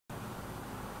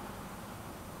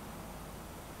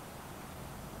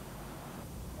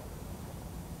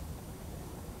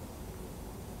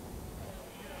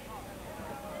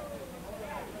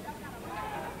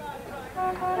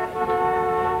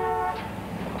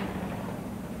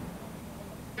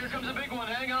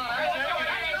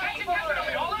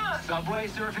Subway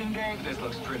surfing game? This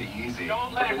looks pretty easy.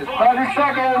 30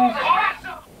 seconds!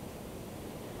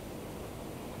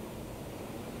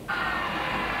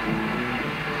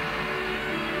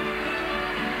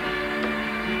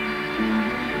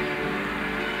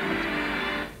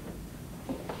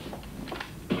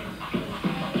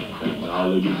 Now,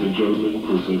 ladies and gentlemen,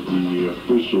 presenting the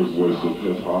official voice of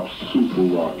hip-hop, super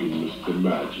rocking Mr.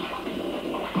 Magic.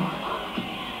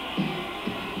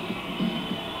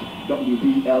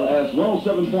 WBLS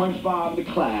 107.5, The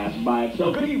Class by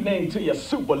itself. Good evening to you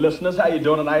super listeners. How you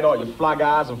doing tonight, all you fly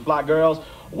guys and fly girls?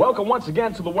 Welcome once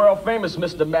again to the world famous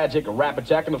Mr. Magic Rapper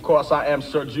Jack. And of course, I am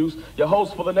Sir Juice, your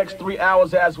host for the next 3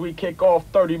 hours as we kick off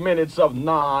 30 minutes of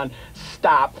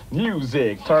non-stop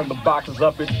music. Turn the boxes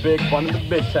up, it's big fun in the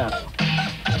big time.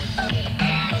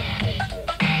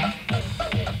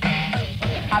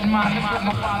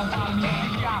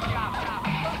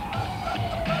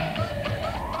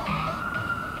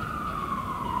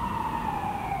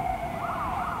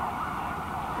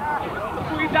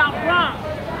 We down Bronx.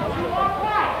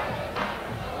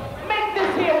 Make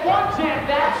this here one chant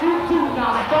that you do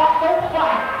not start no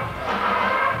fight.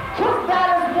 Cause that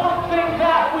is one thing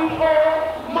that we all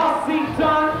must see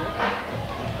done.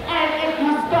 And if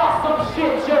you start some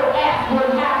shit, your ass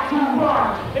will have to run.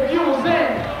 If you was in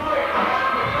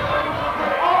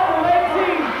all the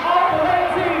ladies, all the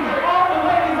ladies, all the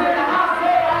ladies in the house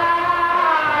say ah.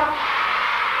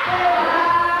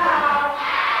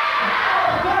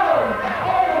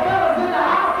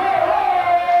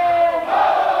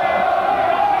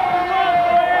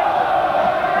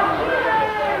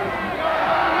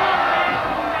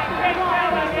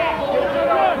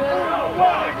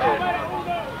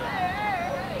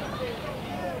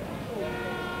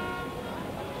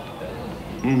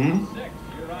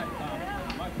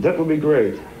 That would be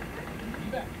great.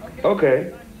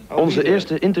 Okay. Onze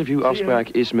eerste interviewafspraak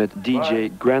is met DJ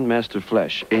Grandmaster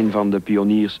Flash, een van de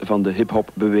pioniers van de hip-hop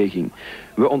beweging.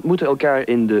 We ontmoeten elkaar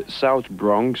in de South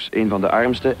Bronx, een van de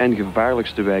armste en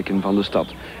gevaarlijkste wijken van de stad.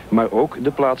 Maar ook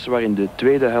de plaats waar in de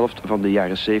tweede helft van de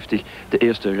jaren 70 de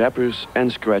eerste rappers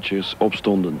en scratchers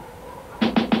opstonden.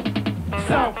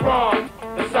 South Bronx,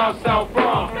 the South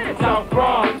Bronx, South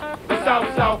Bronx, the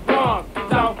South Bronx,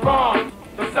 South Bronx,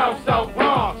 the South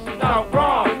Bronx, South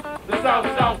Bronx, the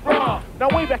South Bronx. Now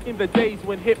way back in the days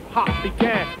when hip-hop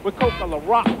began, with Coca La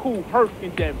Rock, Kool Herc,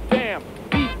 and them Bam.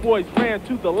 These boys ran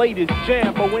to the latest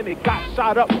jam, but when it got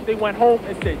shot up, they went home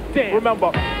and said, damn.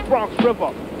 Remember Bronx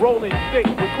River, rolling thick,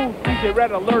 with cool DJ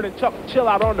Red Alert and Chuck Chill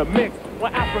out on the mix.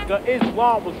 When Africa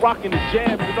Islam was rocking the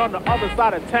jams, and on the other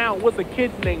side of town was a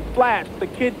kid named Flash, the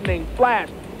kid named Flash.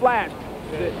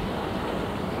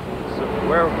 So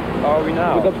where are we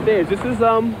now? Look upstairs. This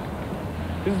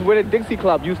is where the Dixie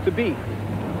Club used to be.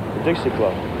 The Dixie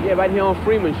Club? Yeah, right here on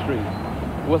Freeman Street.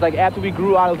 It was like after we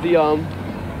grew out of the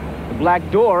Black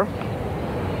Door,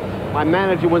 my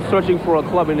manager went searching for a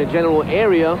club in the general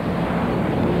area.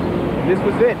 This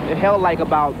was it. It held like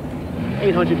about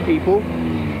 800 people.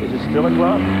 Is it still a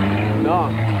club? No.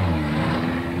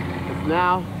 It's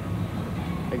now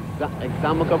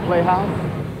Examica Playhouse.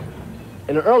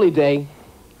 In the early day,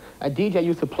 a DJ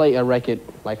used to play a record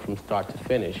like from start to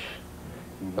finish.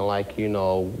 And like, you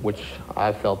know, which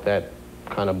I felt that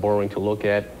kind of boring to look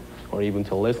at or even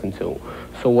to listen to.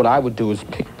 So what I would do is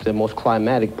pick the most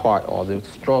climatic part or the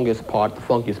strongest part, the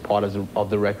funkiest part of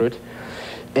the record,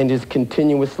 and just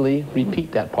continuously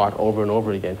repeat that part over and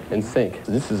over again and sync.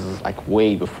 So this is like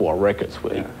way before records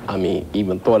were, I mean,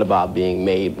 even thought about being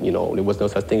made. You know, there was no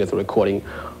such thing as a recording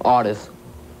artist,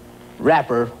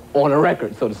 rapper on a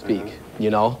record, so to speak,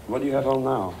 you know? What do you have on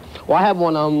now? Well, I have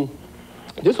one,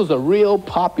 this was a real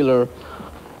popular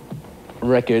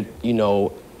record, you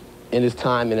know, in its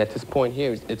time, and at this point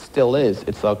here, it still is.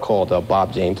 It's called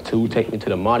Bob James 2, Take Me to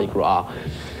the Mardi Gras.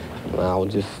 And I'll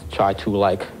just try to,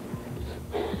 like,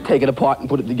 take it apart and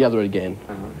put it together again.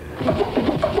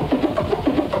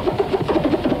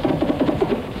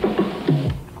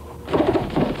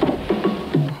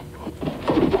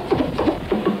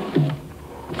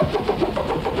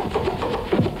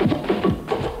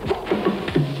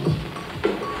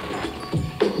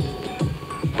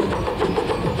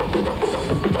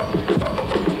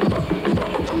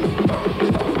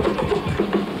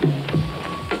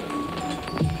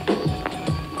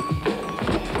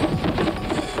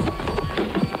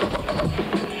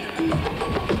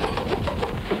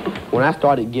 When I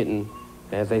started getting,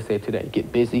 as they say today,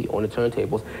 get busy on the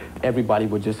turntables, everybody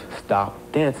would just stop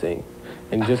dancing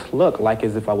and just look like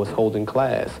as if I was holding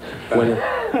class. When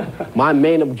my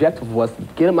main objective was to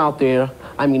get them out there.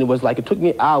 I mean, it was like it took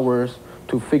me hours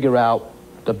to figure out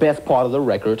the best part of the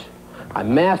record. I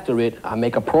master it. I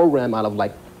make a program out of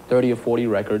like 30 or 40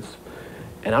 records,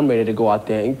 and I'm ready to go out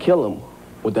there and kill them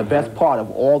with the best part of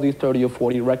all these 30 or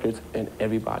 40 records, and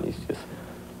everybody's just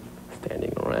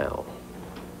standing around.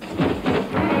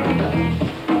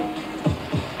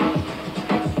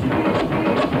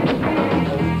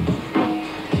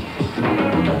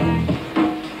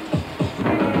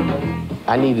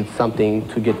 I needed something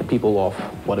to get the people off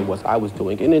what it was I was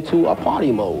doing and into a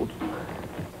party mode.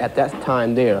 At that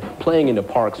time there, playing in the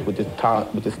parks with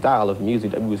the style of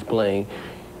music that we was playing,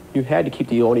 you had to keep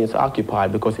the audience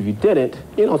occupied, because if you didn't,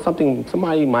 you know,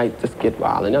 somebody might just get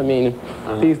violent. I mean,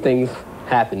 these things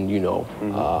happen, you know.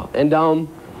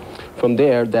 From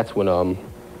there, that's when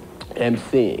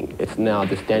MCing. It's now,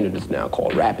 the standard is now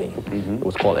called rapping. It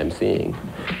was called MCing.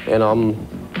 And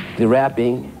the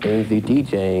rapping and the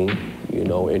DJing, you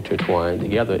know, intertwined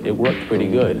together. It worked pretty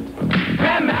good.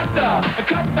 Grandmaster,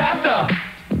 cut faster.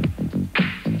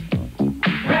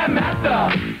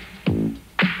 Grandmaster,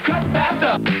 cut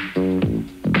faster.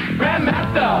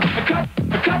 Grandmaster,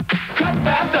 cut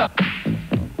faster.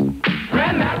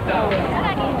 Grandmaster.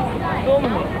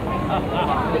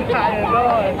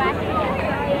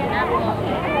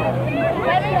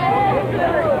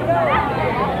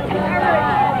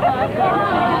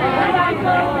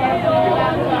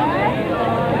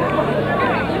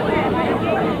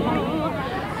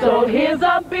 So here's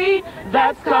a beat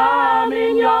that's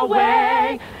coming your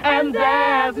way, and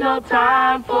there's no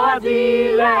time for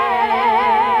delay.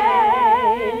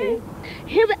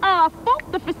 Here we are, for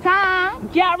the first time,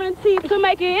 guaranteed to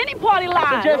make it any party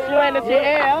live. So just land at your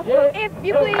air, if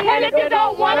you please. and if you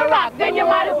don't want to rock, then you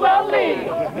might as well leave.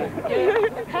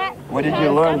 Where did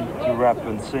you learn to rap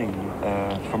and sing?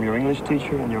 From your English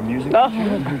teacher and your music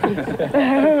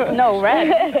teacher? No,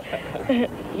 rap.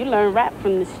 You learn rap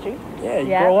from the streets. Yeah, you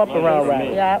grow up around rap.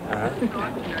 Yeah.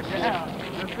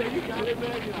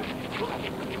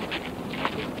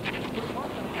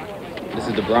 This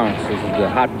is the Bronx. This is the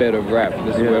hotbed of rap.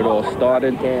 This is where it all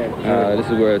started. This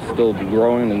is where it's still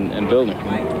growing and building.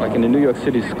 Like in the New York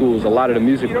City schools, a lot of the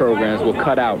music programs were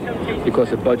cut out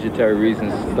because of budgetary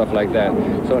reasons, stuff like that.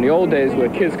 So in the old days, where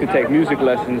kids could take music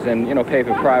lessons and, you know, pay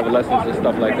for private lessons and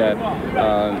stuff like that,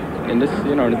 in this,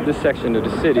 you know, in this section of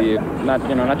the city, not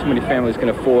too many families can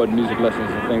afford music lessons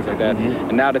and things like that.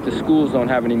 And now that the schools don't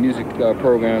have any music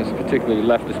programs, particularly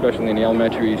left, especially in the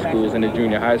elementary schools and the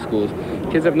junior high schools,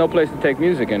 kids have no place to take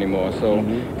music anymore. So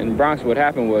in the Bronx, what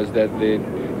happened was that they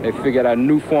figured out a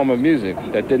new form of music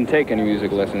that didn't take any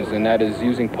music lessons, and that is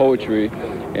using poetry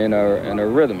in a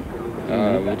rhythm,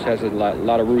 which has a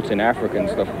lot of roots in Africa and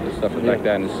stuff like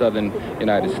that in the southern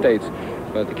United States.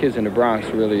 But the kids in the Bronx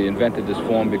really invented this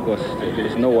form because there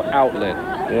was no outlet.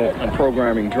 And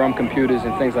programming drum computers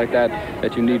and things like that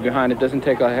you need behind it doesn't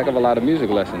take a heck of a lot of music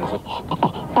lessons.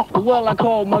 Well, I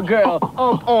called my girl,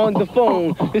 I'm on the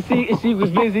phone to see if she was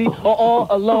busy or all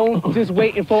alone, just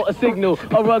waiting for a signal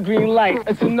or a green light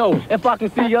to know if I can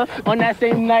see her on that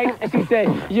same night. And she said,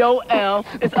 yo, L,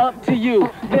 it's up to you.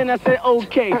 Then I said,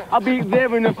 okay, I'll be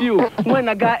there in a few. When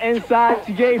I got inside,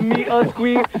 she gave me a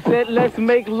squeeze, said, let's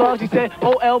make love. She said,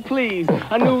 oh, L, please.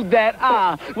 I knew that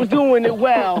I was doing it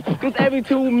well, because every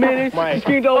 2 minutes, she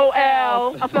screamed, oh,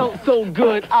 L. I felt so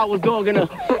good, I was dogging her.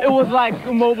 It was like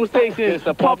a mobile station,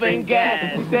 pumping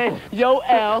gas. She said, yo,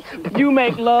 L, you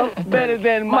make love better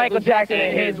than Michael Jackson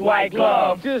and his white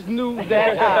glove. Just knew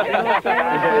that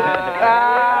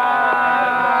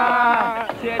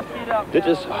Dit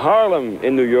is Harlem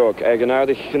in New York.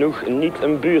 Eigenaardig genoeg niet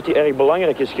een buurt die erg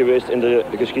belangrijk is geweest in de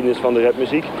geschiedenis van de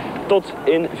rapmuziek. Tot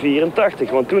in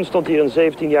 84, want toen stond hier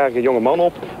een 17-jarige jongeman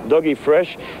op, Dougie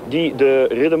Fresh, die de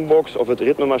rhythmbox of het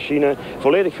ritmemachine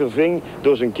volledig verving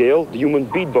door zijn keel, de human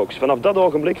beatbox. Vanaf dat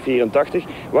ogenblik, 84,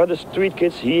 waren de street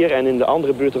kids hier en in de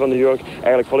andere buurten van New York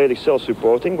eigenlijk volledig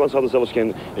self-supporting, want ze hadden zelfs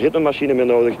geen ritmemachine meer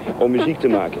nodig om muziek te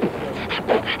maken.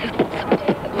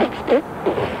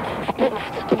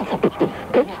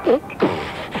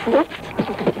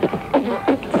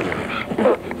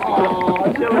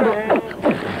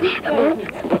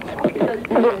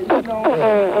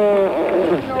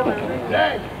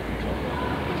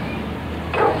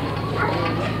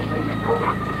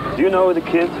 Do you know the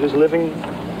kid who's living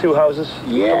 2 houses up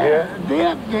here? They're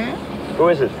up there. Who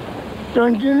is it?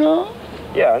 Don't you know?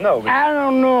 Yeah, I know. I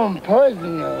don't know him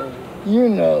personally. You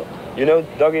know. You know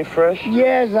Dougie Fresh?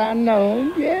 Yes, I know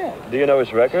him, yeah. Do you know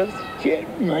his records? You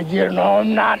know,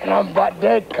 I'm not about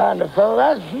that kind of fellow.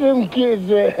 That's for them kids.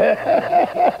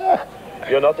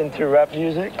 You're not into rap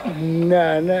music?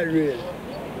 No, not really.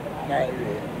 Not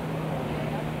really.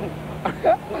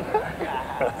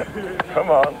 Come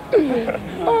on.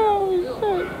 Oh,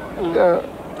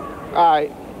 shit. All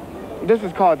right. This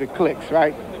is called the clicks,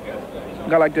 right?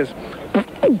 Go like this.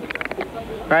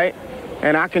 Right?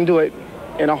 And I can do it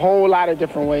in a whole lot of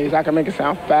different ways. I can make it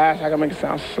sound fast. I can make it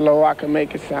sound slow. I can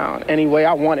make it sound any way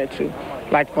I want it to.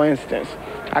 Like, for instance,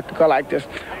 I could go like this.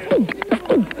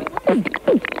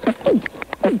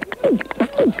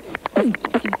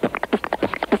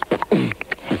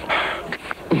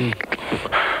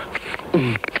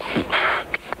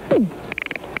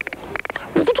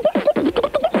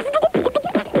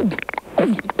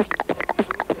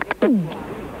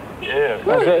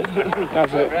 That's it.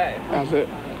 That's it. That's it.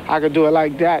 I can do it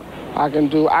like that. I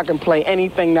can play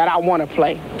anything that I want to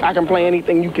play. I can play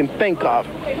anything you can think of.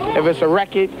 If it's a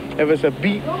record, if it's a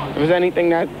beat, if it's anything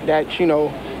that you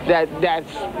know,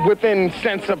 that's within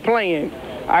sense of playing,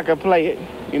 I can play it,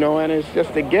 you know, and it's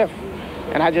just a gift.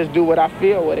 And I just do what I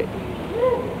feel with it.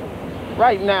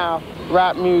 Right now,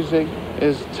 rap music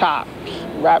is tops.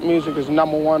 Rap music is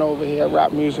 #1 over here.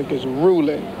 Rap music is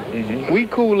ruling. We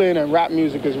coolin' and rap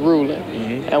music is ruling.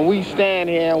 And we stand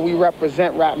here and we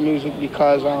represent rap music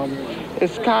because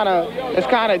it's kind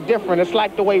of different. It's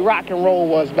like the way rock and roll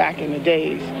was back in the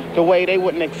days. The way they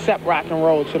wouldn't accept rock and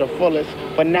roll to the fullest,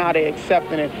 but now they're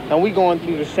accepting it. And we going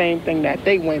through the same thing that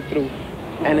they went through.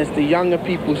 And it's the younger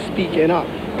people speaking up.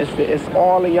 It's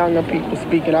all the younger people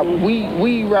speaking up.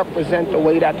 We represent the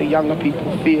way that the younger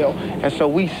people feel, and so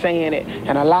we saying it.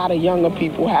 And a lot of younger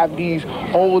people have these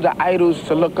older idols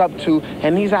to look up to,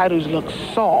 and these idols look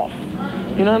soft.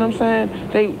 You know what I'm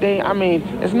saying? I mean,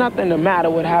 it's nothing the matter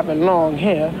with having long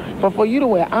hair, but for you to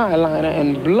wear eyeliner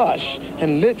and blush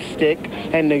and lipstick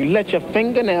and to let your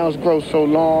fingernails grow so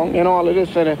long and all of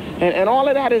this and all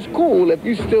of that is cool if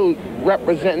you still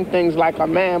representing things like a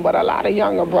man. But a lot of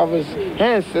younger brothers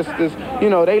and sisters, you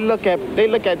know, they look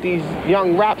at these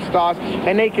young rap stars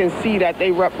and they can see that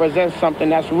they represent something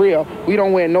that's real. We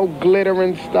don't wear no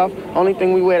glittering stuff. Only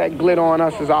thing we wear that glitter on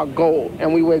us is our gold,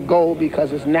 and we wear gold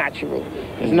because it's natural.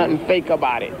 There's nothing fake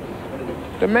about it.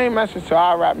 The main message to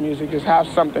our rap music is have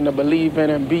something to believe in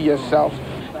and be yourself,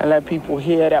 and let people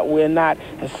hear that we're not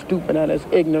as stupid and as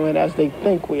ignorant as they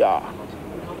think we are.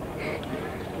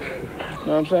 You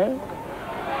know what I'm saying?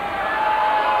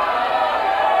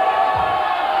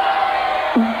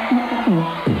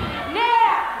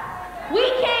 Now, we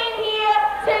came here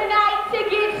tonight to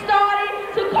get started,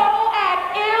 to go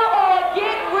act ill or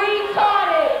get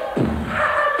retarded.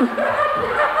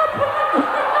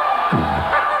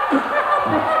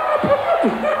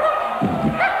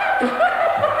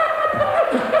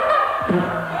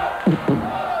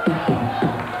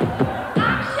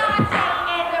 I'm Shante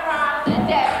and the rhymes to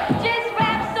death. Just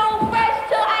rap so fresh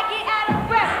till I get out of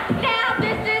breath. Now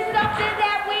this is something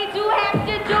that we do have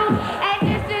to do, and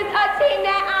this is a team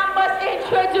that I must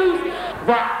introduce.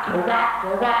 Rock, rock,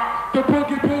 rock, the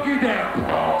boogie boogie down.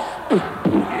 Now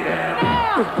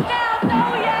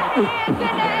throw your hands in the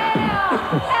air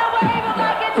and wave them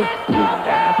like a disco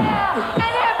bell.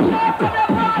 And if you're from the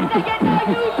Bronx and you know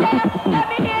you down, let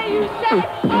me hear you say,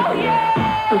 oh yeah,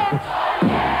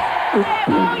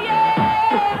 oh yeah.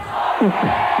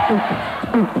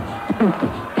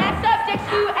 That subject's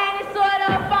you and it's sort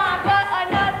of fine, but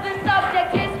another subject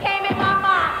just came in my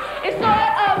mind. It's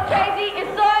sort of crazy,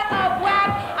 it's sort of whack.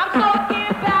 I'm talking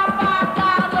about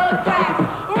 $5 cracks.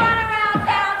 Run around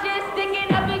town just sticking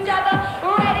up each other,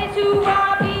 ready to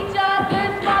rob each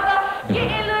other's mother.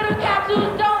 Getting little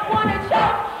capsules, don't want to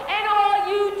choke, and all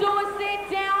you do is sit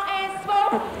down and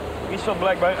smoke. Iets wat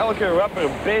blijkbaar elke rapper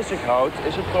bezighoudt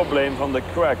is het probleem van de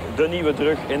crack, de nieuwe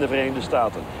drug in de Verenigde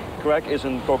Staten. Crack is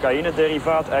een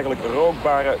cocaïne-derivaat, eigenlijk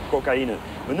rookbare cocaïne.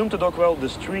 Men noemt het ook wel de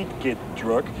street kid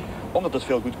drug, omdat het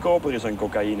veel goedkoper is dan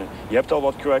cocaïne. Je hebt al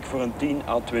wat crack voor een $10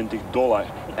 à $20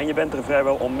 en je bent er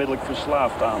vrijwel onmiddellijk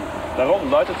verslaafd aan. Daarom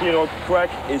luidt het hier ook, crack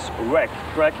is wack.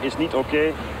 Crack is niet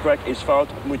oké, crack is fout,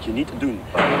 moet je niet doen.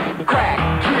 Crack,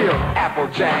 kill,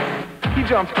 Applejack. He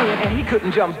jumped in and he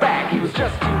couldn't jump back. He was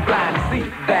just too blind to see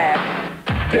that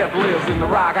death lives in the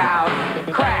rock house.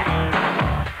 Crack.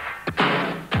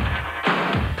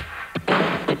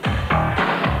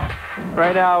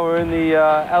 Right now we're in the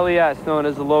LES, known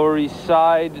as the Lower East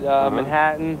Side,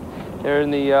 Manhattan. They're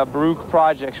in the Baruch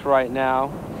projects right now.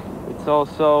 It's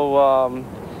also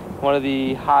one of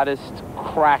the hottest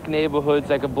crack neighborhoods,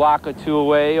 like a block or two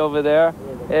away over there,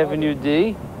 Avenue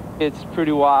D. It's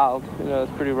pretty wild, you know,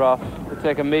 it's pretty rough. It's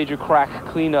like a major crack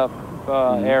cleanup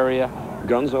area.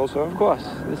 Guns also? Of course,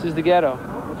 this is the ghetto.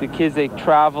 The kids, they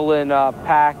travel in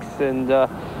packs and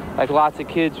like lots of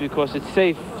kids because it's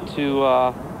safe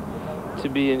to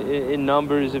be in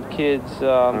numbers of kids.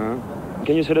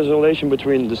 Can you see there's a relation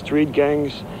between the street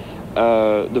gangs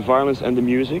the violence and the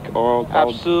music, or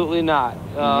absolutely not.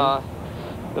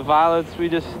 The violence, we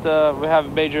have a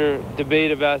major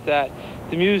debate about that.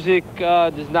 The music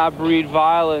does not breed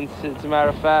violence. As a matter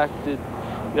of fact,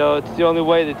 it's the only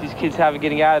way that these kids have of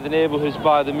getting out of the neighborhood is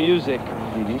by the music.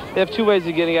 They have two ways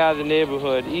of getting out of the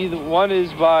neighborhood. Either one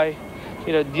is by,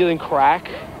 dealing crack,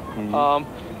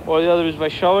 or the other is by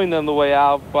showing them the way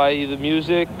out by either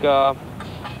music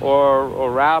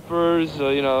or rappers,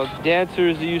 or,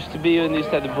 dancers. There used to be, and they used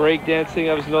to have the break dancing.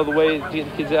 That was another way to get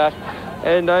the kids out.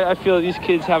 And I feel these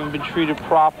kids haven't been treated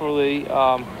properly.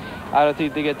 I don't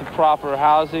think they get the proper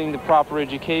housing, the proper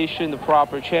education, the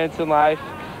proper chance in life.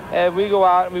 And we go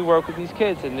out and we work with these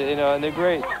kids, and and they're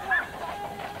great.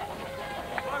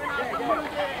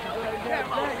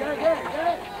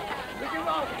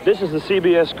 This is the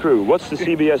CBS crew. What's the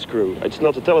CBS crew? It's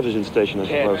not a television station, I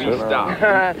suppose. Can't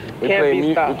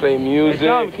be stopped. We play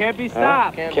music. Can't be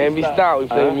stopped. Can't be stopped. We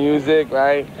play music,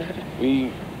 right?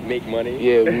 We make money.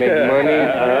 Yeah, we make money.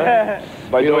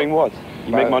 By doing what?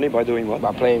 You make money by doing what?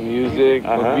 By playing music,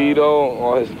 Vito,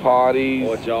 all his parties.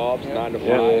 Or jobs, 9 to 5.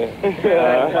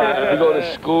 We go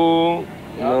to school.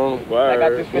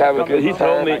 He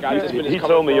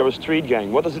told me you're a street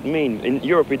gang. What does it mean? In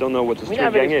Europe, we don't know what a street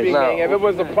gang is. If it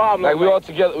was a problem, like we all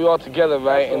together,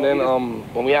 right? And then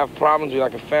when we have problems, we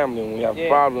like a family. When we have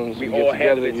problems, we get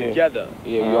together. Together.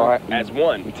 Yeah, we all as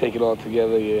one. We take it all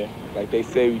together. Yeah, like they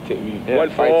say, we one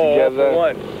fight together.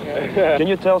 One. Can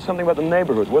you tell something about the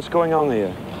neighborhood? What's going on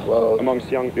here? Well, amongst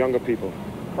younger people.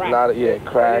 Crack.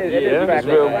 Crack. It's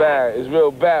real bad. It's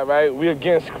real bad, right? We're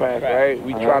against crack, right?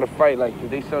 We try to fight. Like,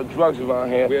 they sell drugs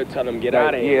around here. We'll tell them get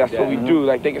out of here. Yeah, that's what we do.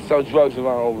 Like, they can sell drugs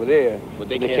around over there. But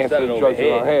they can't sell drugs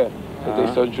around here. But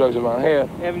they sell drugs around here.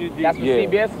 That's what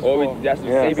CBS is for. That's what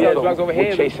CBS drugs over here.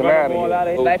 We're chasing out of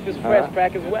here. Life is fresh,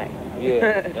 crack is wet.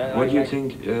 Yeah. What do you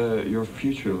think your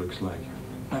future looks like?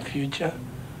 My future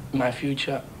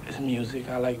is music.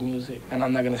 I like music, and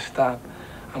I'm not gonna stop.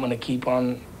 I'm gonna keep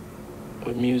on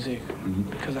with music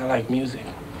because I like music.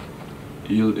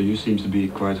 You seem to be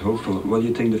quite hopeful. What do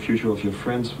you think the future of your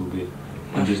friends will be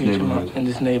in this neighborhood? In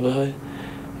this neighborhood,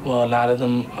 well, a lot of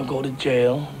them will go to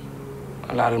jail.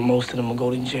 Most of them will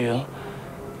go to jail,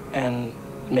 and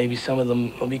maybe some of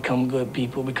them will become good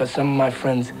people because some of my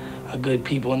friends are good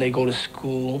people and they go to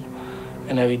school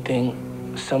and everything.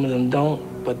 Some of them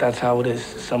don't. But that's how it is.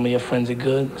 Some of your friends are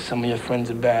good, some of your friends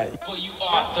are bad. But you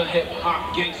are the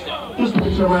hip-hop gangster. Just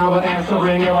bitch around but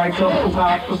answering it right to the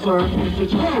top for certain. It's the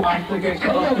truth, like the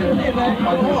gangster up there. I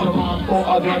use a mind for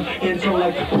a gun,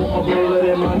 intellect for a bullet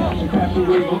in my name. Craft the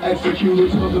wisdom, execute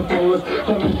it to the fullest.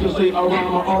 Coming to say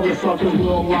around my other suckers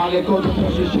will lie. They call the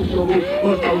pressure, shoot the roof.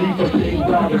 What's the leaf of big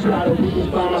dog? It's not a weakness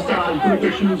by my side. Pick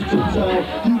and choose to tell.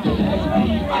 You can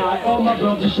FBI or my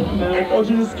brother Shante, or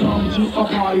just come to a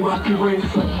party, rock your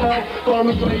brains.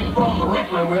 Farming straight from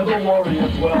Brooklyn where the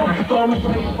warriors dwell. Farming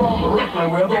straight from Brooklyn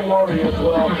where the warriors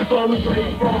dwell. Farming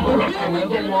straight from Brooklyn where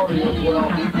the warriors dwell.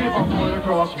 Give a point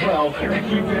across well and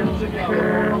keep it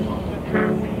together.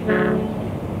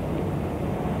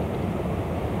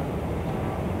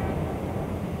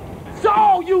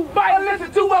 So you might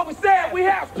listen to what we said. We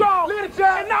have strong literature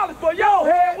and knowledge for your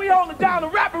head. We hold it down the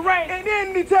rapping range in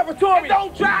any territory. And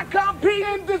don't try to compete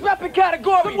in this rapping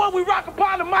category. But when we rock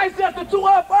upon the mic, just the two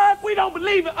of us, we don't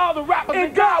believe in other rappers.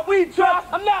 In God we trust.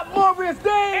 I'm not Maurice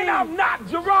Dean. And I'm not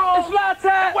Jerome. It's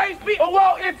Splunteren. Waste beat or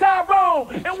walk in Tyrone.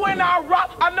 And when I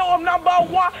rock, I know I'm number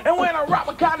one. And when I rap,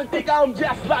 I kinda think I'm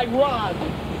just like Ron.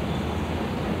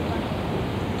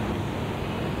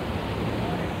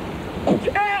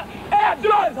 Air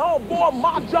Jordans, homeboy,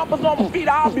 my jumpers on my feet.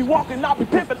 I'll be walking, I'll be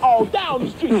pimping all down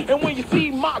the street. And when you see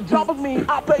my jumpers, mean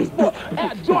I play sports.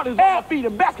 Air Jordans on my feet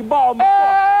and basketball.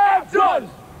 Air Jordans.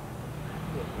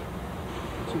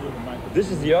 This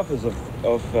is the office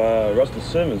of Russell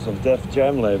Simmons of Def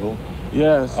Jam label.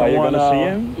 Yeah, are you going to see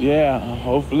him? Yeah,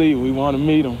 hopefully we want to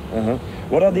meet him.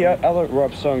 What are the other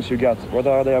rap songs you got? What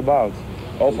are they about?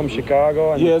 All from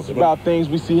Chicago? And yeah, it's about things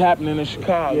we see happening in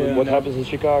Chicago. Yeah, what happens in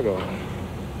Chicago?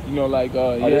 You know, like,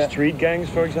 Are there street gangs,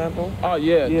 for example? Oh,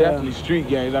 yeah, definitely street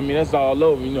gangs. I mean, that's all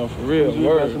over, you know, for real.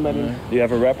 Word, man. Do you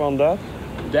have a rap on that?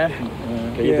 Definitely,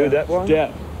 man. Can you do that one?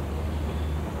 Yeah.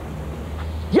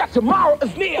 Yeah, tomorrow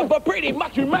is near, but pretty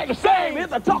much remain the same.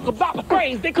 As I talk about the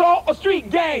phrase they call a street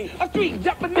gang. A street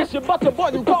definition, but the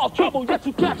boys who cause trouble, yet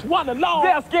you catch one alone.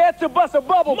 They're scared to bust a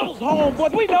bubble. Most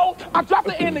homeboys we know, I dropped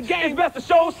it in the game. Best to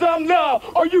show some love,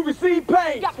 or you receive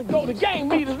pain. Got to go to game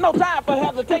meters, no time for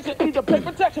hesitation. Either pay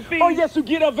protection fees, or yes, you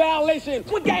get a violation.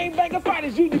 When gangbangers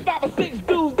fighters, usually 5 or 6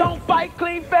 dudes don't fight. fight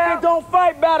clean fast. They don't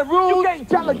fight by the rules. You can't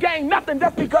tell a gang nothing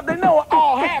just because they know it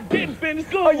all half didn't finish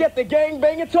school. Or yet the gang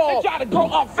banging tall. They try to grow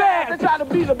up fast. They try to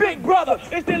be the big brother.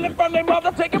 They stealing from their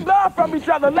mother, taking blood from each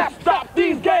other. Let's stop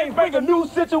these gangs bringing new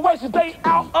situations. They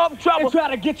out of trouble and try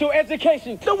to get your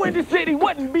education. The Windy City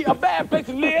wouldn't be a bad place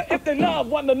to live if they love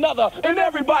one another and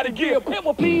everybody give. It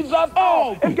will please us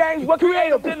all. If gangs were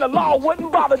creative, then the law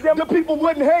wouldn't bother them. The people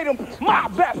wouldn't hate them. My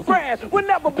best friends would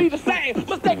never be the same.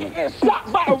 Mistaken and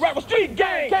shot by a rebel street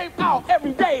gang. Came out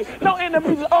every day, no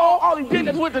enemies at all. All he did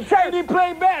is went to church. He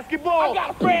played basketball. I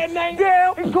got a friend named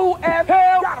Dale. He's cool as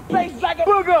hell. Got a face like a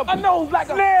booger, a nose like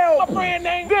a snail. My friend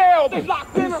named Dale. They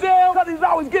locked in a cell because he's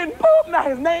always getting pooped. Now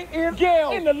his name is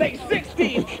Gail. In the late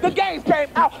 60s, the gangs came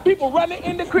out. People running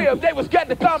in the crib. They was scared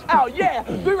to come out. Yeah,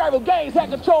 three rival gangs had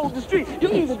control of the street.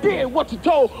 You either did what you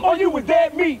told or you was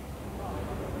dead meat.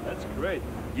 That's great.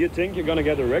 You think you're gonna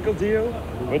get a record deal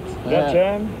with that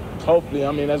jam? Hopefully,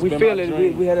 I mean, that's been feel my it.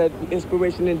 dream. We had an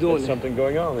inspiration in doing There's it. something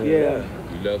going on. Yeah.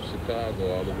 We left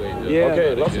Chicago all the way. Yeah.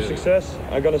 Okay, lots of success.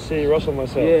 I'm gonna see Russell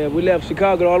myself. Yeah, we left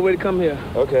Chicago all the way to come here.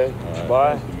 Okay,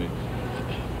 bye.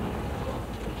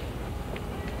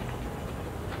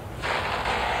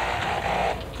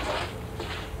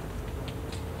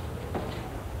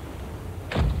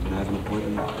 I have an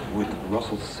appointment with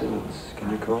Russell Simmons.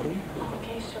 Can you call him?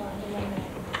 Okay, sure.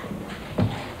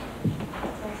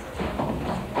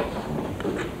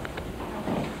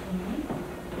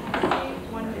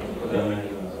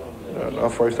 Our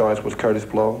first artist was Curtis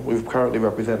Blow. We currently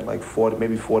represent like 40,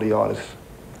 maybe 40 artists,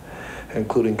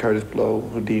 including Curtis Blow,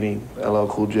 Houdini, LL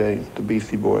Cool J, the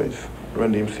Beastie Boys,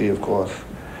 Run DMC, of course,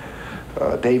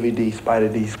 Davey D, Spider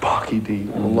D, Sparky D,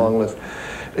 a long list.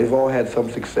 They've all had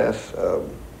some success,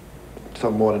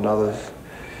 some more than others.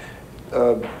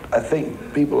 I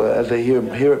think people, as they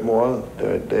hear it more,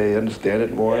 they understand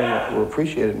it more and will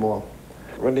appreciate it more.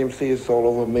 Run DMC has sold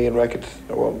over 1 million records.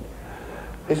 Well,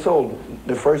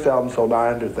 the first album sold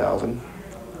 900,000.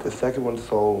 The second one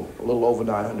sold a little over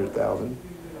 900,000.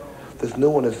 This new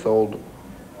one has sold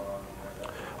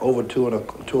over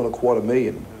 2.25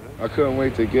 million. I couldn't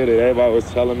wait to get it. Everybody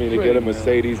was telling me to get a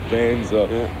Mercedes-Benz or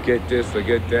get this or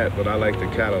get that, but I like the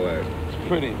Cadillac. It's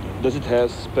pretty. Does it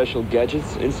have special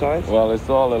gadgets inside? Well, it's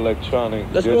all electronic.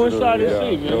 Let's go inside and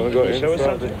see, man. You want to go Show us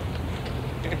inside? something?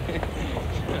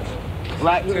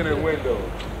 Black tinted window.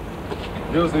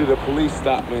 Usually the police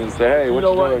stop me and say, hey, what you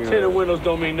know what? doing? Tinted windows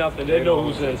don't mean nothing. They know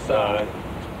who's inside.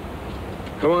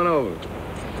 Come on over.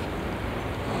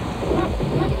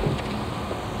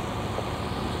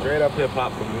 Straight up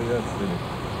hip-hop from New York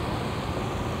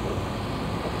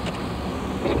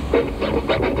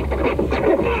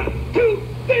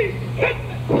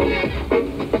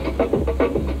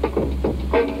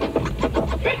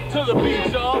To the beat,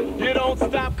 y'all. You don't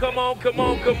stop. Come on, come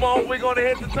on, come on. We're gonna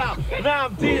hit the top. Now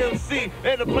I'm DMC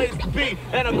and the place to be.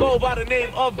 And I go by the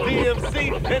name of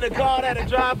DMC. And the car that I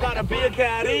drive gotta be a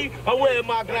caddy. I wear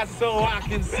my glasses so I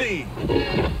can see.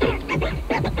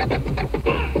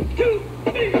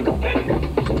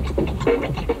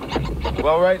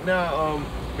 Well, right now,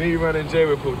 me, Run, and Jay,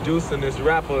 we're producing this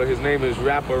rapper. His name is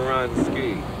Rapper Ron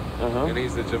Ski. And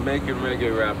he's a Jamaican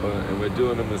reggae rapper, and we're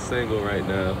doing him a single right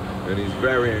now, and he's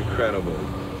very incredible.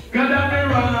 Oh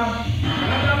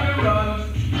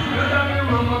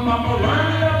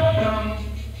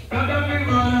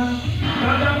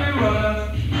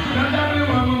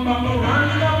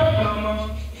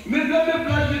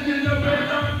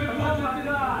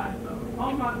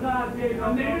my God, Dave.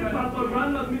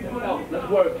 Let's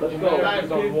work. Let's go.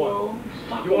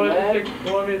 You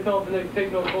want me to tell them to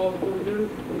take no calls before we do this?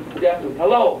 Definitely.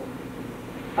 Hello.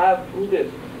 Who's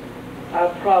this? I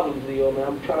have problems, Leo, man.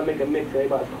 I'm trying to make a mix.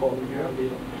 Everybody's calling me.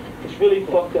 Leo. It's really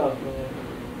fucked up, man.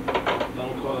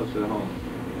 Don't call us at home.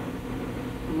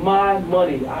 My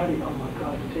money. Oh my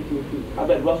God, you're taking me through. I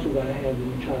bet Russell got a hand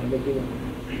in trying to make it up.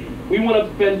 We want to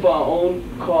spend for our own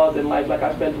cars in life like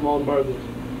I spend for my own burgers.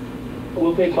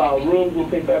 We'll pay for our rooms, we'll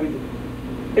pay for everything.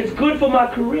 It's good for my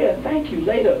career. Thank you.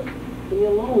 Later. Leave me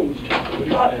alone.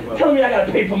 Tell me I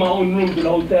gotta pay for my own rooms in the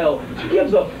hotel. Who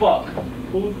gives a fuck?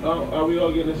 Are we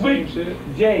all getting the same shit?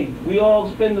 Jay, we all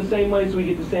spend the same money so we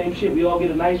get the same shit. We all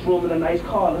get a nice room and a nice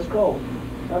car. Let's go.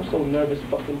 I'm so nervous.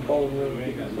 Fucking phone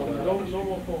ring. No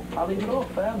more phone. I'll leave it off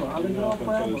forever. I'll leave it off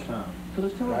forever. Till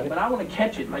it's time. But I want to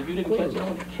catch it. Like you didn't catch it. I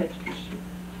want to catch this shit.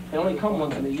 They only come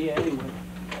once in a year anyway.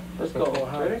 Let's go.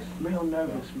 Ready? Real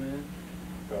nervous, man.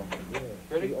 Go.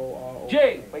 Ready?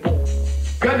 Jay, wake up.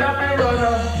 Get up and run,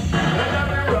 get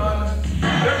up and run,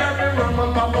 get up and run,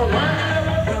 my papa run,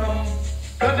 never come.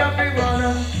 Get up and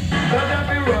run, get up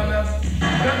and run,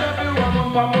 get up and run, my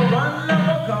papa run,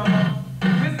 never come.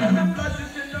 Mr. the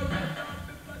flashes in the red.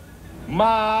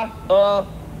 my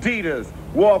Adidas.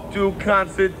 Walk through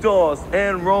concert doors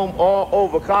and roam all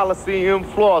over Coliseum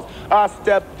floors. I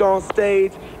stepped on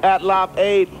stage at Live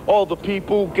Aid. All the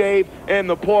people gave and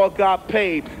the poor got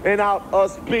paid. And out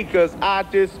of speakers, I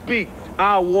did speak.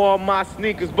 I wore my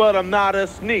sneakers, but I'm not a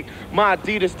sneak. My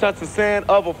Adidas touch the sand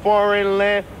of a foreign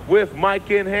land. With mic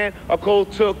in hand, a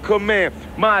code took command.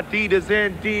 My Adidas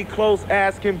indeed close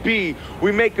as can be.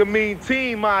 We make a mean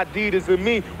team, my Adidas and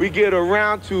me. We get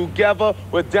around together,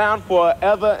 we're down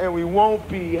forever, and we won't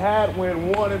be had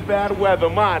when worn in bad weather.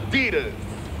 My Adidas.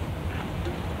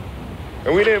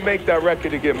 And we didn't make that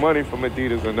record to get money from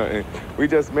Adidas or nothing. We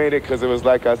just made it because it was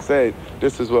like I said,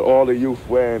 this is what all the youth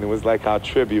wear, and it was like our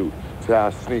tribute to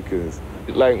our sneakers.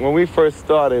 Like when we first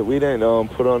started, we didn't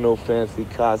put on no fancy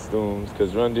costumes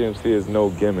because Run DMC is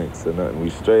no gimmicks or nothing. We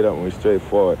straight up and we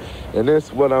straightforward. And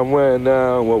this, what I'm wearing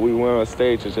now, what we wear on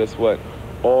stage is just what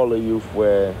all the youth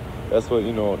wear. That's what,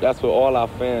 you know, that's what all our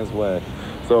fans wear.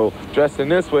 So dressing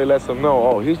this way lets them know,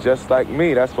 oh, he's just like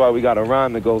me. That's why we got a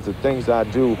rhyme that goes, the things I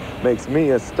do makes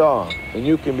me a star. And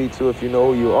you can be too if you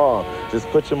know who you are. Just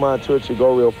put your mind to it, you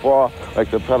go real far, like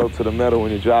the pedal to the metal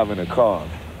when you're driving a car.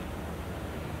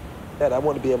 I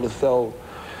want to be able to sell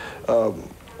a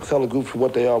group for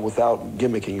what they are without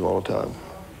gimmicking you all the time.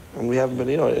 And we haven't been,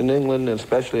 you know, in England and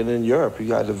especially in Europe, you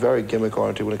guys are very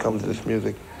gimmick-oriented when it comes to this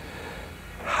music.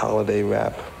 Holiday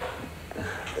rap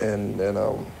and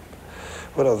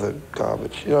what other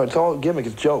garbage? You know, it's all gimmick,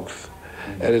 it's jokes.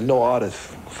 And there's no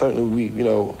artists. Certainly we, you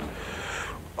know,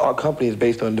 our company is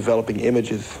based on developing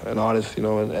images and artists, you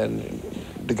know, and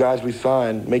the guys we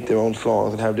sign make their own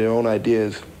songs and have their own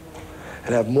ideas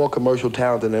and have more commercial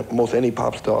talent than most any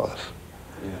pop stars.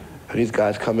 Yeah. And these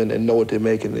guys come in and know what they're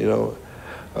making, you know.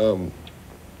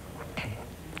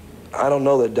 I don't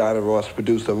know that Diana Ross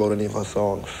produced or wrote any of her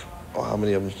songs, or how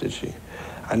many of them did she.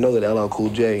 I know that LL Cool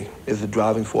J is the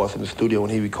driving force in the studio when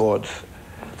he records.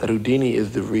 That Houdini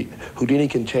is Houdini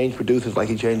can change producers like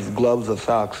he changes gloves or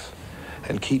socks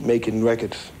and keep making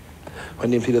records. Run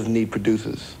DMC doesn't need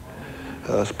producers.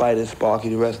 Spider, Sparky,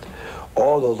 the rest,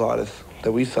 all those artists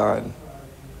that we sign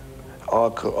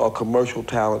are commercial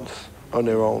talents on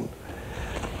their own.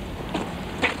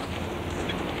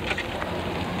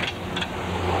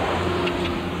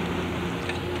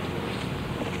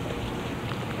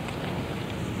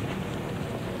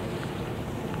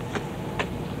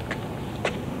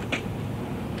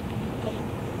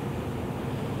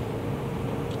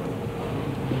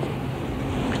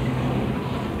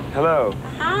 Hello.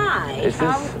 Hi. Is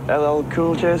this LL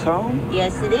Cool J's home?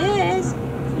 Yes, it is.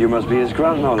 You must be his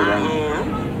grandmother then. I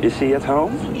am. Is he at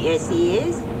home? Yes, he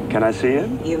is. Can I see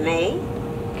him? You may.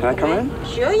 Can I come in?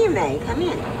 Sure you may. Come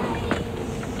in.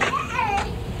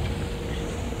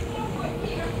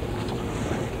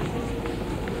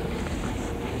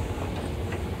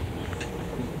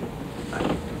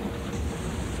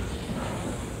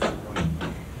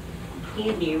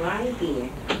 Here, dear, right here.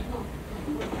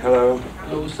 Hello.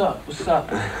 Yo, what's up? What's up?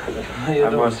 How you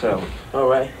I'm doing? Marcel. All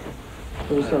right.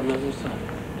 What's up, man? What's up?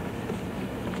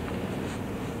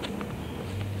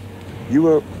 You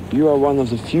are one of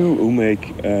the few who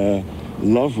make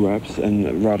love raps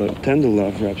and rather tender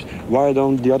love raps. Why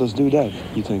don't the others do that,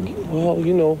 you think? Well,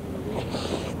 you know,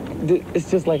 it's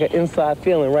just like an inside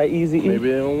feeling, right, Easy? Maybe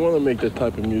they don't want to make that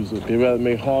type of music. They rather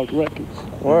make hard records.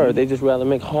 Or they just rather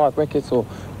make hard records or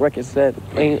records that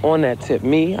ain't on that tip.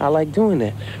 Me, I like doing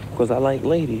that because I like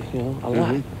ladies, you know, a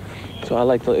lot. So I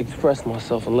like to express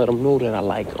myself and let them know that I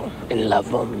like them and love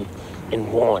them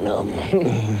and want them.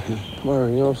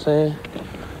 Word, you know what I'm saying?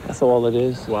 That's all it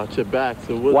is. Watch your back.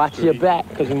 So watch your back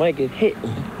because you might get hit.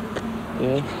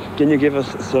 Yeah. Can you give us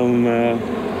some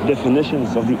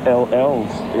definitions of the LLs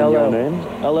in your name?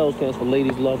 LL stands for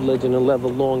Ladies Love, Legend and Leather,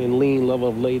 Long and Lean, Love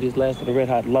of Ladies, Last of the Red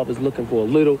Hot Lovers, Looking for a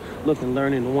Little, Looking,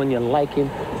 Learning, the one you're liking.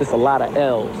 Just a lot of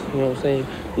L's, you know what I'm saying?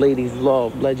 Ladies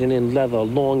Love, Legend and Leather,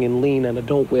 Long and Lean, and I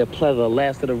don't wear pleather,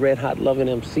 Last of the Red Hot Loving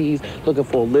MCs, Looking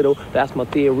for a Little. That's my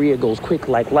theory. It goes quick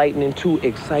like lightning, too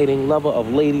exciting, lover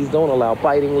of ladies, don't allow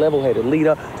biting, level-headed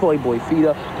leader, toy boy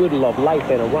feeder, good love life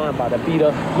and a rhyme by the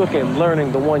beater, looking,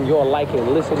 learning, the one you're liking,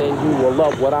 listening, you will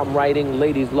love what I'm writing.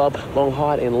 Ladies love, long,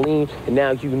 hard, and lean, and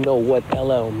now you know what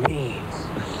LL means. You know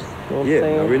what I'm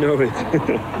saying? Now we know it.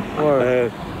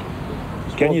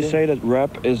 Can you say that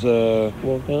rap is a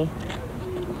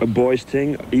boys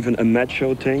thing, even a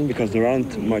macho thing, because there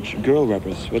aren't much girl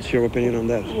rappers? What's your opinion on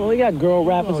that? Well, you got girl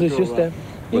rappers, it's just that,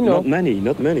 you but know. not many.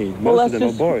 Well, Most of them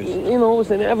just, are boys. You know, it's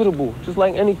inevitable, just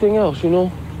like anything else, you know.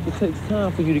 It takes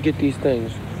time for you to get these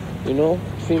things, you know.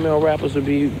 Female rappers will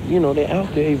be, you know, they're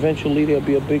out there. Eventually, they'll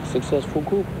be a big, successful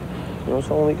group. You know,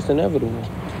 so I think it's inevitable.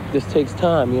 this takes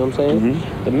time, you know what I'm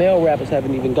saying? The male rappers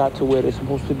haven't even got to where they're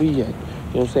supposed to be yet. You know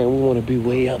what I'm saying? We want to be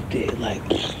way up there, like,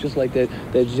 just like that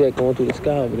jet going through the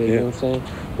sky over there, you know what I'm saying?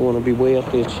 We want to be way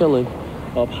up there chilling,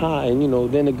 up high, and, you know,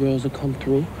 then the girls will come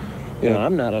through. You know,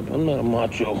 I'm not a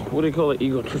macho, what do they call it,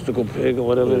 egotistical pig or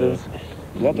whatever it is.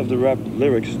 A lot of the rap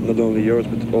lyrics, not only yours,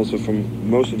 but also from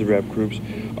most of the rap groups,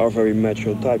 are very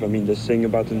macho type. I mean, they sing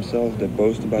about themselves, they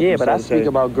boast about themselves. Yeah, but I speak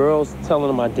about girls telling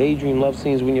them my daydream love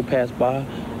scenes when you pass by.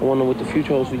 I wonder what the future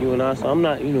holds for you and I. So I'm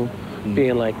not, you know,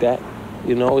 being like that.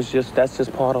 You know, it's just, that's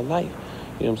just part of life. You know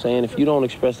what I'm saying? If you don't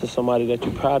express to somebody that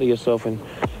you're proud of yourself and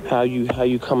how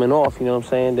you coming off, you know what I'm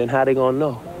saying, then how they gonna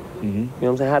know? You know what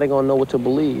I'm saying? How they gonna know what to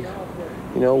believe?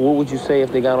 You know, what would you say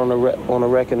if they got on a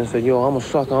record and said, yo, I'm a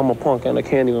sucker, I'm a punk, and I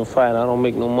can't even fight, I don't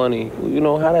make no money. You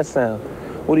know, how that sound?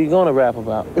 What are you gonna rap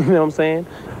about? You know what I'm saying?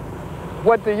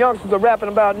 What the youngsters are rapping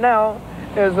about now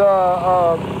is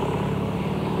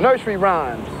nursery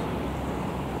rhymes.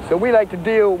 So we like to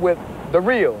deal with the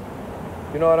real.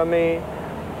 You know what I mean?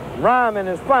 Rhyming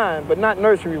is fine, but not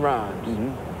nursery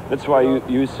rhymes. That's why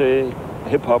you say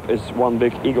hip-hop is one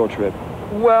big ego trip.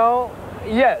 Well,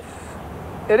 yes.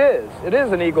 It is. It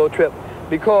is an ego trip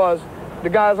because the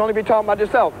guys only be talking about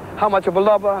themselves. How much of a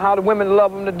lover, how the women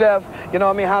love them to death. You know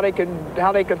what I mean? How they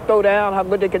can throw down, how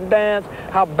good they can dance,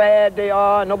 how bad they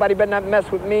are. Nobody better not mess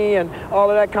with me, and all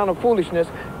of that kind of foolishness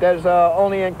that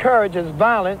only encourages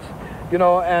violence, you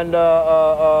know, and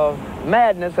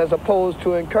madness as opposed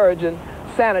to encouraging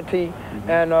sanity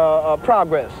and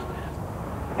progress.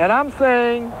 And I'm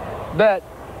saying that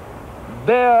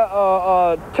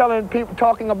they're telling people,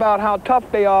 talking about how tough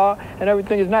they are and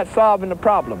everything is not solving the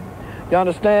problem. You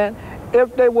understand?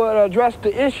 If they would address the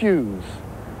issues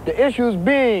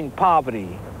being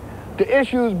poverty, the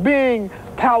issues being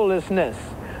powerlessness,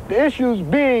 the issues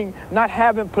being not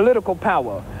having political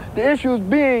power, the issues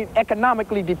being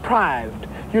economically deprived.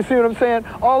 You see what I'm saying?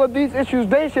 All of these issues,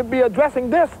 they should be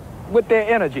addressing this with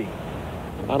their energy.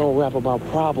 I don't rap about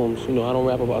problems, you know, I don't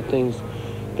rap about things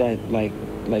that like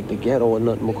the ghetto or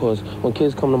nothing, because when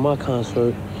kids come to my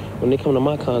concert,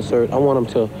 I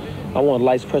want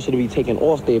life's pressure to be taken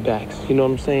off their backs, you know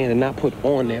what I'm saying, and not put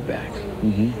on their backs.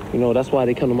 You know, that's why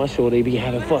they come to my show, they be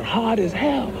having fun, hard as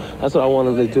hell. That's what I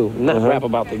want them to do, not rap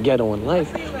about the ghetto and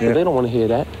life, but they don't want to hear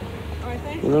that.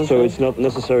 You know so it's not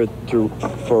necessary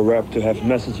for rap to have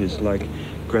messages like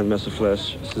Grandmaster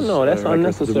Flash. No, that's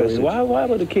unnecessary. Why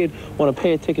would a kid want to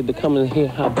pay a ticket to come and hear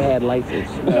how bad life is?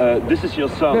 This is your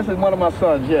son. This is one of my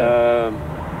sons, yeah.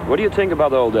 What do you think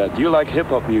about all that? Do you like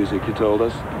hip-hop music, you told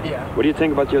us? Yeah. What do you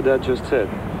think about your dad just said?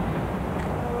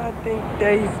 Well, I think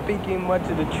that he's speaking much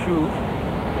of the truth.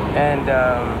 And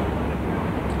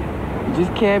you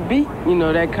just can't beat, you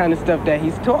know, that kind of stuff that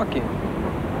he's talking.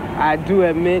 I do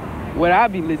admit what I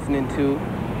be listening to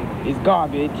is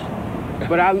garbage.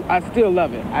 But I still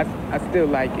love it. I still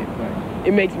like it. But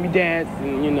it makes me dance,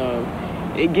 and you know,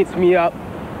 it gets me up.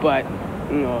 But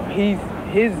you know,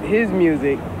 his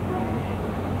music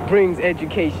brings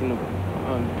education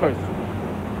on the person.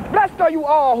 Blessed are you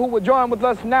all who will join with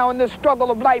us now in this struggle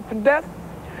of life and death,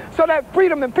 so that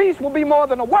freedom and peace will be more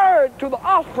than a word to the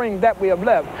offspring that we have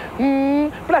left.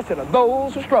 Blessed are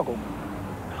those who struggle.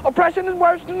 Oppression is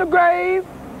worse than the grave.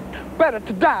 Better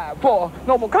to die for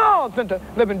noble cause than to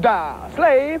live and die a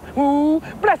slave.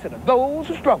 Blessed are those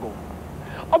who struggle.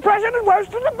 Oppression is worse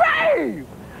than the grave.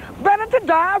 Better to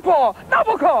die for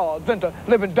noble cause than to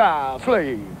live and die a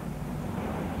slave.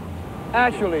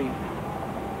 Actually,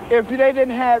 if they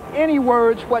didn't have any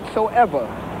words whatsoever,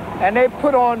 and they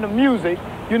put on the music,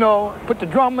 you know, put the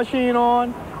drum machine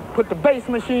on, put the bass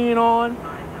machine on,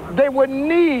 they wouldn't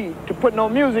need to put no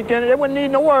music in it. They wouldn't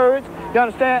need no words. You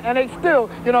understand? And they still,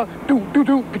 you know, they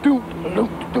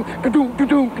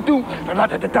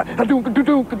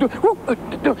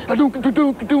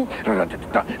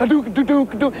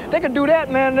can do that,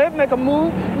 man. They make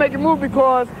it move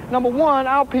because, number one,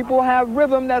 our people have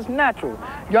rhythm that's natural.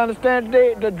 You understand?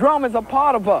 The drum is a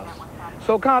part of us.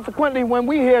 So consequently, when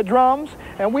we hear drums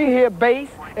and we hear bass,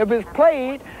 if it's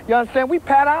played, you understand, we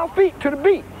pat our feet to the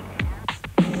beat.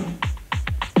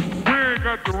 We ain't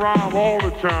got to rhyme all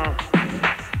the time.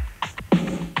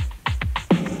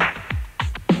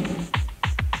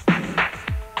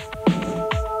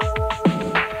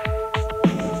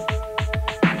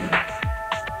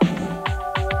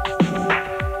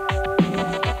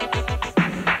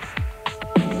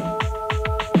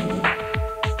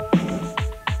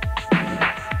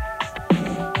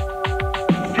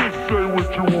 Just say what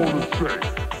you want to say.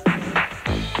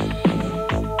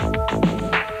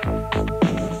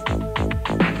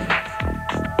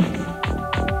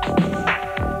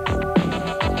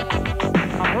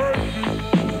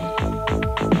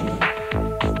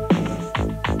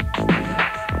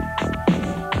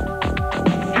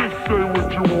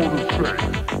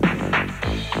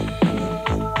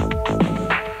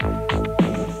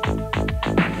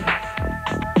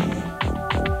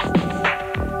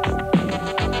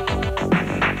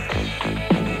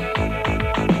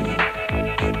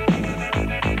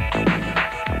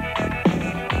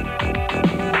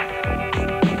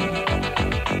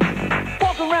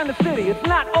 around the city. It's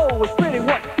not always pretty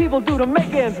what people do to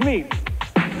make ends meet.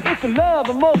 It's a love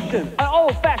emotion, an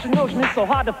old-fashioned notion. It's so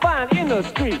hard to find in the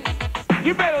street.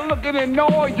 You better look at it and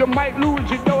know you might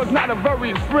lose. You know it's not a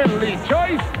very friendly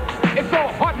choice. It's so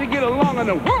hard to get along and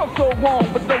the world's so wrong,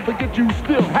 but don't forget you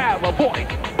still have a voice.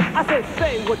 I said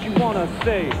say what you wanna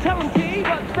say. Tell them T,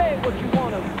 but say what you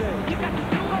wanna say. You got to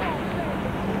do what I say.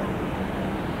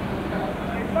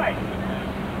 Right.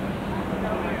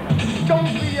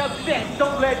 Don't be upset,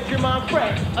 don't let your mind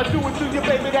fret. I do it to you,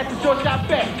 baby, that's a short shot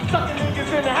bet. Sucking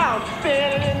niggas in the house,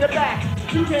 standing in the back.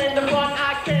 You came to run,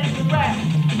 I came to rap.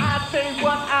 I say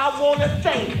what I wanna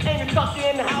say. Ain't a sucker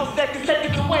in the house that can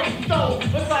take it away. So,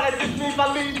 let's try to diss me if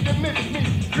I leave you miss me.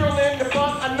 Girl in the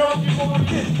front, I know you wanna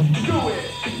kiss. Do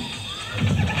it.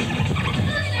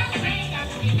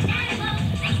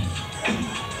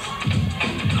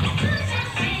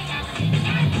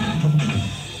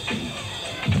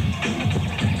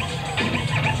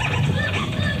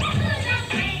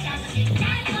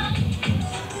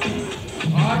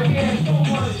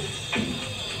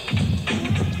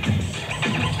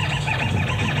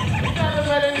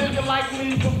 Like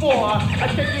me before, I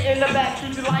take you in the back,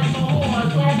 treat you like my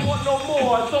horn. So I want no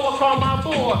more, so I call my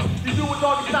boy. You do it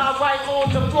doggy style right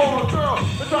on the floor, girl.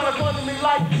 They're trying to run to me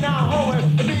like you now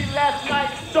hoeing. The beat last night,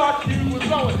 dark you was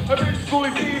blowing. A big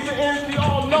schoolie D's and N's,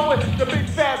 all know it. The big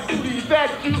fat booty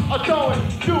that you are showing.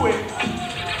 Do it.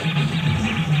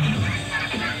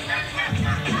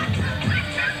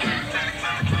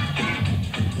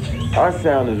 Our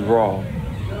sound is raw,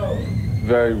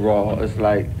 very raw. It's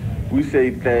like we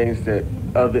say things that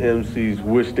other MCs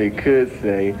wish they could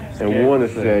say and want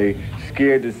to say,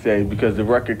 scared to say, because the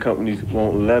record companies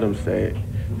won't let them say it.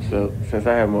 So since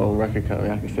I have my own record company,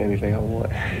 I can say anything I want.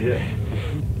 Yeah.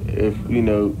 If, you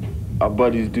know, our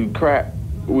buddies do crack,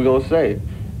 we're gonna say it.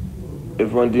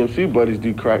 If Run DMC buddies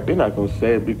do crack, they're not gonna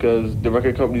say it because the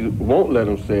record companies won't let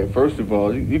them say it. First of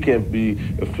all, you can't be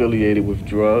affiliated with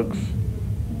drugs.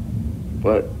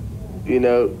 But, you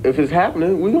know, if it's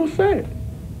happening, we're gonna say it.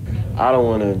 I don't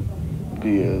want to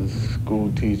be a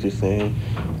school teacher saying,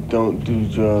 don't do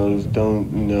drugs, don't,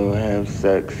 you know, have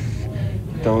sex,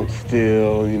 don't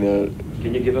steal, you know.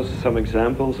 Can you give us some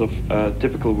examples of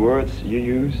typical words you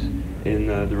use in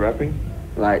the rapping?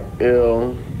 Like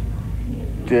ill,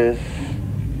 this,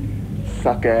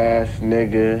 suck ass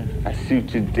nigga, I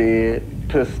shoot you dead,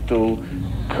 pistol,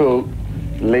 coke,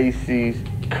 laces,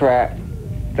 crack,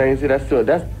 things of that sort.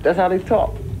 That's how they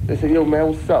talk. They say, yo, man,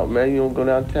 what's up, man? You don't go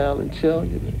downtown and chill?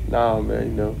 Nah, man,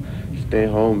 you know, stay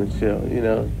home and chill, you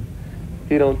know.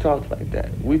 He don't talk like that.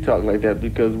 We talk like that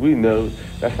because we know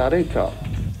that's how they talk.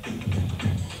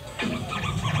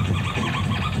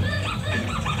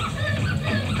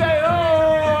 Stay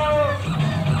home!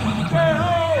 Stay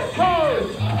home! Ho!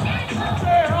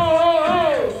 Stay home!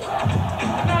 Ho!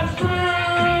 That's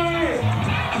free!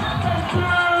 That's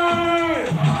free!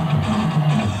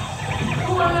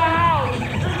 Who in the house?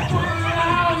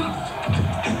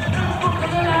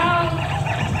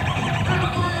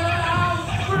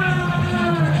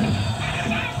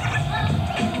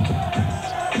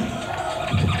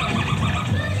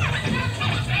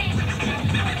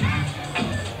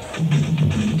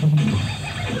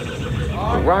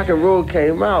 Rock and roll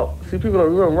came out. See, people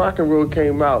don't remember rock and roll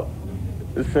came out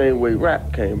the same way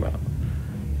rap came out.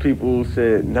 People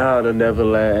said, nah, it'll never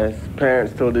last.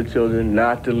 Parents told their children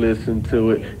not to listen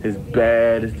to it. It's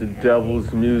bad, it's the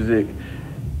devil's music.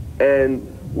 And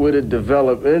what it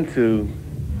developed into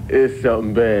is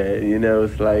something bad. You know,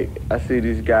 it's like, I see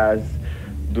these guys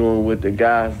doing what the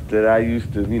guys that I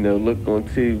used to, you know, look on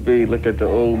TV, look at the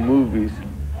old movies.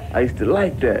 I used to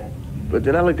like that. But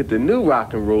then I look at the new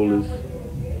rock and rollers.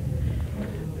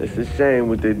 It's a shame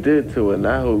what they did to it, and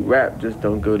I hope rap just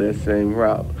don't go that same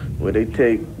route, where they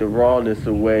take the rawness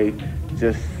away,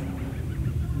 just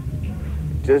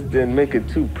didn't make it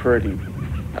too pretty.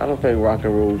 I don't think rock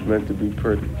and roll was meant to be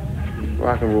pretty.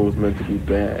 Rock and roll was meant to be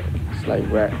bad. It's like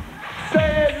rap.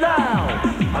 Say it loud,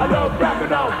 I love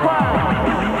rapping out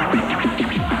proud.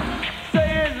 Say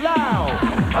it loud,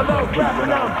 I love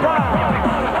rapping out proud.